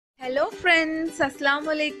Hello friends,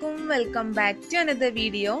 Assalamualaikum. Welcome back to another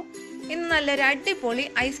video. ഇന്ന് നല്ലൊരു അടിപൊളി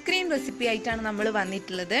ഐസ്ക്രീം റെസിപ്പി ആയിട്ടാണ് നമ്മൾ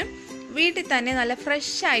വന്നിട്ടുള്ളത്. വീട്ടിൽ തന്നെ നല്ല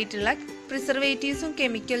ഫ്രഷ് ആയിട്ടുള്ള പ്രിസർവേറ്റീവ്സും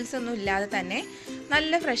കെമിക്കൽസും ഒന്നും ഇല്ലാതെ തന്നെ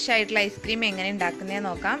നല്ല ഫ്രഷ് ആയിട്ടുള്ള ഐസ്ക്രീം എങ്ങനെ ഉണ്ടാക്കുന്നതെന്ന്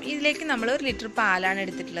നോക്കാം. ഇതിലേക്ക് നമ്മൾ 1 ലിറ്റർ പാലാണ്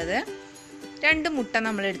എടുത്തിട്ടുള്ളത്. 2 മുട്ട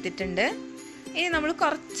നമ്മൾ എടുത്തിട്ടുണ്ട്. ഇനി നമ്മൾ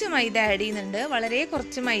കുറച്ച് മൈദ ആഡ് ചെയ്യുന്നുണ്ട്. വളരെ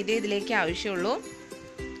കുറച്ച് മൈദ ഇതിലേക്ക് ആവശ്യമുള്ളൂ.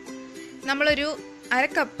 നമ്മളൊരു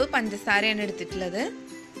 1/2 കപ്പ് പഞ്ചസാരയാണ് എടുത്തിട്ടുള്ളത്.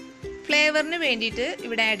 ഫ്ലേവറിന് വേണ്ടിയിട്ട്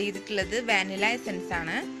ഇവിടെ ആഡ് ചെയ്തിട്ടുള്ളത് വാനില എസൻസ്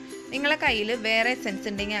ആണ്. നിങ്ങളുടെ കയ്യിൽ വേറെ എസൻസ്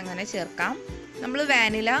ഉണ്ടെങ്കിൽ അങ്ങനെ ചേർക്കാം. നമ്മൾ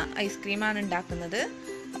വാനില ഐസ്ക്രീമാണ് ഉണ്ടാക്കുന്നത്.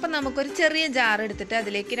 അപ്പം നമുക്കൊരു ചെറിയ ജാർ എടുത്തിട്ട്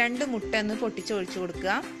അതിലേക്ക് 2 മുട്ട ഒന്ന് പൊട്ടിച്ച് ഒഴിച്ചു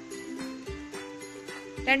കൊടുക്കുക.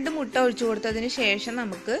 2 മുട്ട ഒഴിച്ചു കൊടുത്തതിന് ശേഷം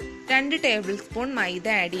നമുക്ക് 2 ടേബിൾ സ്പൂൺ മൈദ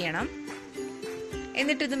ആഡ് ചെയ്യണം.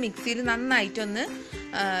 എന്നിട്ട് ഇത് മിക്സിയിൽ നന്നായിട്ടൊന്ന്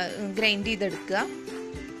ഗ്രൈൻഡ് ചെയ്തെടുക്കുക.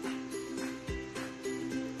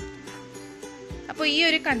 അപ്പോൾ ഈ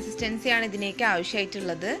ഒരു കൺസിസ്റ്റൻസിയാണ് ഇതിലേക്ക്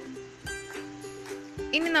ആവശ്യമായിട്ടുള്ളത്.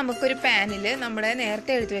 ഇനി നമുക്കൊരു പാനിൽ നമ്മുടെ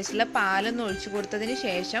നേരത്തെ എടുത്തു വെച്ചിട്ടുള്ള പാലൊന്ന് ഒഴിച്ചു കൊടുത്തതിന്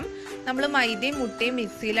ശേഷം നമ്മൾ മൈദയും മുട്ടയും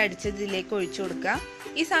മിക്സിയിൽ അടിച്ചതിലേക്ക് ഒഴിച്ചു കൊടുക്കുക.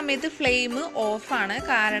 ഈ സമയത്ത് ഫ്ലെയിം ഓഫാണ്.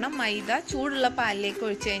 കാരണം മൈദ ചൂടുള്ള പാലിലേക്ക്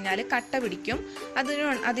ഒഴിച്ചു കഴിഞ്ഞാൽ കട്ട പിടിക്കും.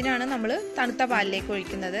 അതിനാണ് നമ്മൾ തണുത്ത പാലിലേക്ക്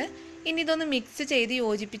ഒഴിക്കുന്നത്. ഇനി ഇതൊന്ന് മിക്സ് ചെയ്ത്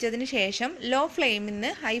യോജിപ്പിച്ചതിന് ശേഷം ലോ ഫ്ലെയിമിൽ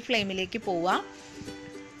നിന്ന് ഹൈ ഫ്ലെയിമിലേക്ക് പോവുക.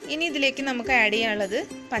 ഇനി ഇതിലേക്ക് നമുക്ക് ആഡ് ചെയ്യാനുള്ളത്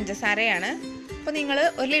പഞ്ചസാരയാണ്. അപ്പോൾ നിങ്ങൾ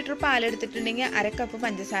 1 ലിറ്റർ പാലെടുത്തിട്ടുണ്ടെങ്കിൽ 1/2 കപ്പ്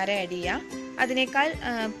പഞ്ചസാര ആഡ് ചെയ്യുക. അതിനേക്കാൾ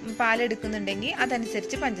പാലെടുക്കുന്നുണ്ടെങ്കിൽ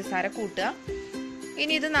അതനുസരിച്ച് പഞ്ചസാര കൂട്ടുക.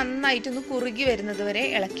 ഇനി ഇത് നന്നായിട്ടൊന്ന് കുറുകി വരുന്നത് വരെ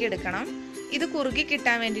ഇളക്കിയെടുക്കണം. ഇത് കുറുകി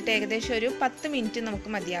കിട്ടാൻ വേണ്ടിയിട്ട് ഏകദേശം ഒരു 10 മിനിറ്റ്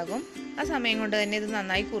നമുക്ക് മതിയാകും. ആ സമയം കൊണ്ട് തന്നെ ഇത്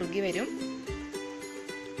നന്നായി കുറുകി വരും.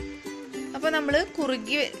 അപ്പോൾ നമ്മൾ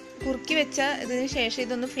കുറുക്കി വെച്ച ഇതിന് ശേഷം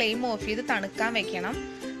ഇതൊന്ന് ഫ്ലെയിം ഓഫ് ചെയ്ത് തണുക്കാൻ വെക്കണം.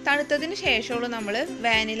 തണുത്തതിന് ശേഷമുള്ള നമ്മൾ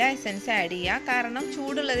വാനില എസൻസ് ആഡ് ചെയ്യുക. കാരണം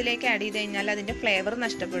ചൂടുള്ളതിലേക്ക് ആഡ് ചെയ്ത് കഴിഞ്ഞാൽ അതിൻ്റെ ഫ്ലേവർ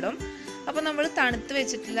നഷ്ടപ്പെടും. അപ്പോൾ നമ്മൾ തണുത്ത്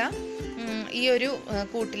വെച്ചിട്ടുള്ള ഈ ഒരു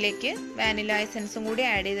കൂട്ടിലേക്ക് വാനില എസൻസും കൂടി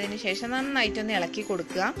ആഡ് ചെയ്തതിന് ശേഷം നന്നായിട്ടൊന്ന് ഇളക്കി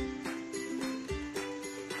കൊടുക്കുക.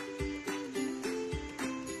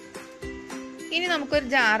 ഇനി നമുക്കൊരു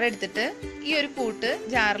ജാർ എടുത്തിട്ട് ഈ ഒരു കൂട്ട്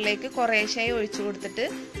ജാറിലേക്ക് കുറേശ്ശായി ഒഴിച്ചു കൊടുത്തിട്ട്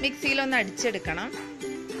മിക്സിയിലൊന്ന് അടിച്ചെടുക്കണം.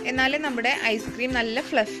 എന്നാലേ നമ്മുടെ ഐസ്ക്രീം നല്ല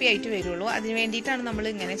ഫ്ലഫി ആയിട്ട് വരുള്ളൂ. അതിന് വേണ്ടിയിട്ടാണ് നമ്മൾ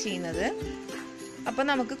ഇങ്ങനെ ചെയ്യുന്നത്. അപ്പോൾ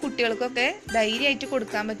നമുക്ക് കുട്ടികൾക്കൊക്കെ ധൈര്യമായിട്ട്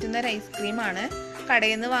കൊടുക്കാൻ പറ്റുന്ന ഒരു ഐസ്ക്രീമാണ്.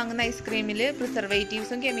 കടയിൽ നിന്ന് വാങ്ങുന്ന ഐസ്ക്രീമിൽ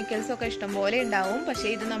പ്രിസർവേറ്റീവ്സും കെമിക്കൽസും ഒക്കെ ഇഷ്ടംപോലെ ഉണ്ടാവും. പക്ഷേ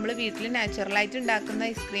ഇത് നമ്മൾ വീട്ടിൽ നാച്ചുറലായിട്ട് ഉണ്ടാക്കുന്ന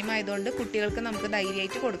ഐസ്ക്രീം ആയതുകൊണ്ട് കുട്ടികൾക്ക് നമുക്ക്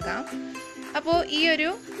ധൈര്യമായിട്ട് കൊടുക്കാം. അപ്പോൾ ഈ ഒരു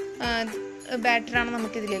ബാറ്ററാണ്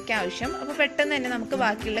നമുക്കിതിലേക്ക് ആവശ്യം. അപ്പോൾ പെട്ടെന്ന് തന്നെ നമുക്ക്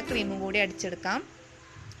ബാക്കിയുള്ള ക്രീമും കൂടി അടിച്ചെടുക്കാം.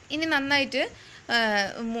 ഇനി നന്നായിട്ട്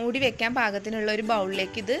മൂടി വെക്കാൻ പാകത്തിനുള്ള ഒരു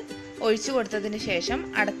ബൗളിലേക്ക് ഇത് ഒഴിച്ചു കൊടുത്തതിന് ശേഷം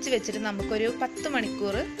അടച്ചു വെച്ചിട്ട് നമുക്കൊരു 10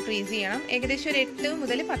 മണിക്കൂർ ഫ്രീസ് ചെയ്യണം. ഏകദേശം ഒരു 8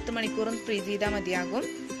 മുതൽ 10 മണിക്കൂർ ഫ്രീസ് ചെയ്താൽ മതിയാകും.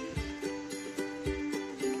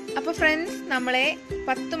 അപ്പോൾ ഫ്രണ്ട്സ്, നമ്മളെ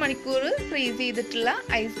 10 മണിക്കൂർ ഫ്രീസ് ചെയ്തിട്ടുള്ള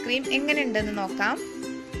ഐസ്ക്രീം എങ്ങനെയുണ്ടെന്ന് നോക്കാം.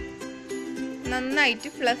 നന്നായിട്ട്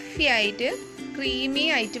ഫ്ലഫി ആയിട്ട് ക്രീമി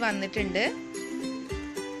ആയിട്ട് വന്നിട്ടുണ്ട്.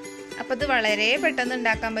 അപ്പോൾ ഇത് വളരെ പെട്ടെന്ന്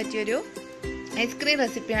ഉണ്ടാക്കാൻ പറ്റിയൊരു ഐസ്ക്രീം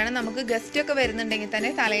റെസിപ്പിയാണ്. നമുക്ക് ഗസ്റ്റ് ഒക്കെ വരുന്നുണ്ടെങ്കിൽ തന്നെ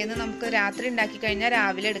തലേന്ന് നമുക്ക് രാത്രി ഉണ്ടാക്കി കഴിഞ്ഞാൽ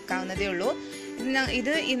രാവിലെ എടുക്കാവുന്നതേ ഉള്ളൂ.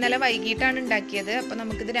 ഇത് ഇന്നലെ വൈകിട്ടാണ് ഉണ്ടാക്കിയത്. അപ്പോൾ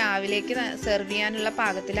നമുക്കിത് രാവിലേക്ക് സെർവ് ചെയ്യാനുള്ള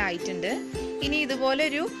പാകത്തിലായിട്ടുണ്ട്. ഇനി ഇതുപോലെ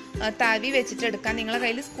ഒരു തവി വെച്ചിട്ട് എടുക്കാം. നിങ്ങളുടെ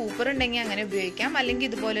കയ്യിൽ സ്കൂപ്പർ ഉണ്ടെങ്കിൽ അങ്ങനെ ഉപയോഗിക്കാം. അല്ലെങ്കിൽ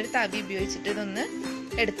ഇതുപോലൊരു തവി ഉപയോഗിച്ചിട്ട് ഇതൊന്ന്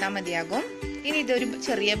എടുത്താൽ മതിയാകും. ഇനി ഇതൊരു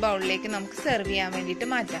ചെറിയ ബൗളിലേക്ക് നമുക്ക് സെർവ് ചെയ്യാൻ വേണ്ടിയിട്ട്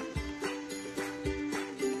മാറ്റാം.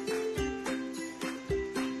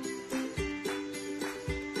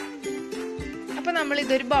 അപ്പോൾ നമ്മൾ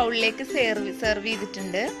ഇതൊരു ബൗളിലേക്ക് സെർവ്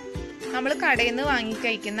ചെയ്തിട്ടുണ്ട്. നമ്മൾ കടയിൽ നിന്ന് വാങ്ങി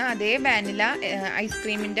കഴിക്കുന്ന അതേ വാനില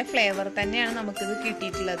ഐസ്ക്രീമിൻ്റെ ഫ്ലേവർ തന്നെയാണ് നമുക്കിത്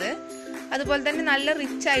കിട്ടിയിട്ടുള്ളത്. അതുപോലെ തന്നെ നല്ല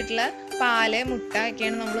റിച്ച് ആയിട്ടുള്ള പാല്, മുട്ട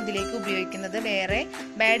ഒക്കെയാണ് നമ്മൾ ഇതിലേക്ക് ഉപയോഗിക്കുന്നത്. വേറെ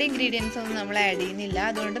ബാഡ് ഇൻഗ്രീഡിയൻസ് ഒന്നും നമ്മൾ ആഡ് ചെയ്യുന്നില്ല.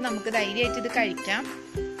 അതുകൊണ്ട് നമുക്ക് ധൈര്യമായിട്ട് ഇത് കഴിക്കാം.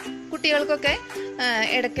 കുട്ടികൾക്കൊക്കെ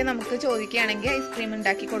ഇടയ്ക്ക് നമുക്ക് ചോദിക്കുകയാണെങ്കിൽ ഐസ്ക്രീം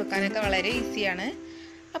ഉണ്ടാക്കി കൊടുക്കാനൊക്കെ വളരെ ഈസിയാണ്.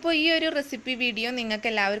 അപ്പോൾ ഈ ഒരു റെസിപ്പി വീഡിയോ നിങ്ങൾക്ക്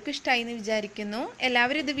എല്ലാവർക്കും ഇഷ്ടമായി എന്ന് വിചാരിക്കുന്നു.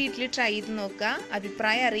 എല്ലാവരും ഇത് വീട്ടിൽ ട്രൈ ചെയ്ത് നോക്കുക,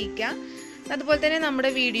 അഭിപ്രായം അറിയിക്കുക. അതുപോലെ തന്നെ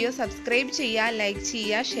നമ്മുടെ വീഡിയോ സബ്സ്ക്രൈബ് ചെയ്യുക, ലൈക്ക്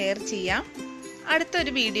ചെയ്യുക, ഷെയർ ചെയ്യുക.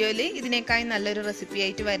 അടുത്തൊരു വീഡിയോയിൽ ഇതിനേക്കാൾ നല്ലൊരു റെസിപ്പി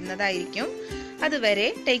ആയിട്ട് വരുന്നതായിരിക്കും. അതുവരെ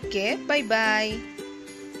ടേക്ക് കെയർ, ബൈ ബൈ.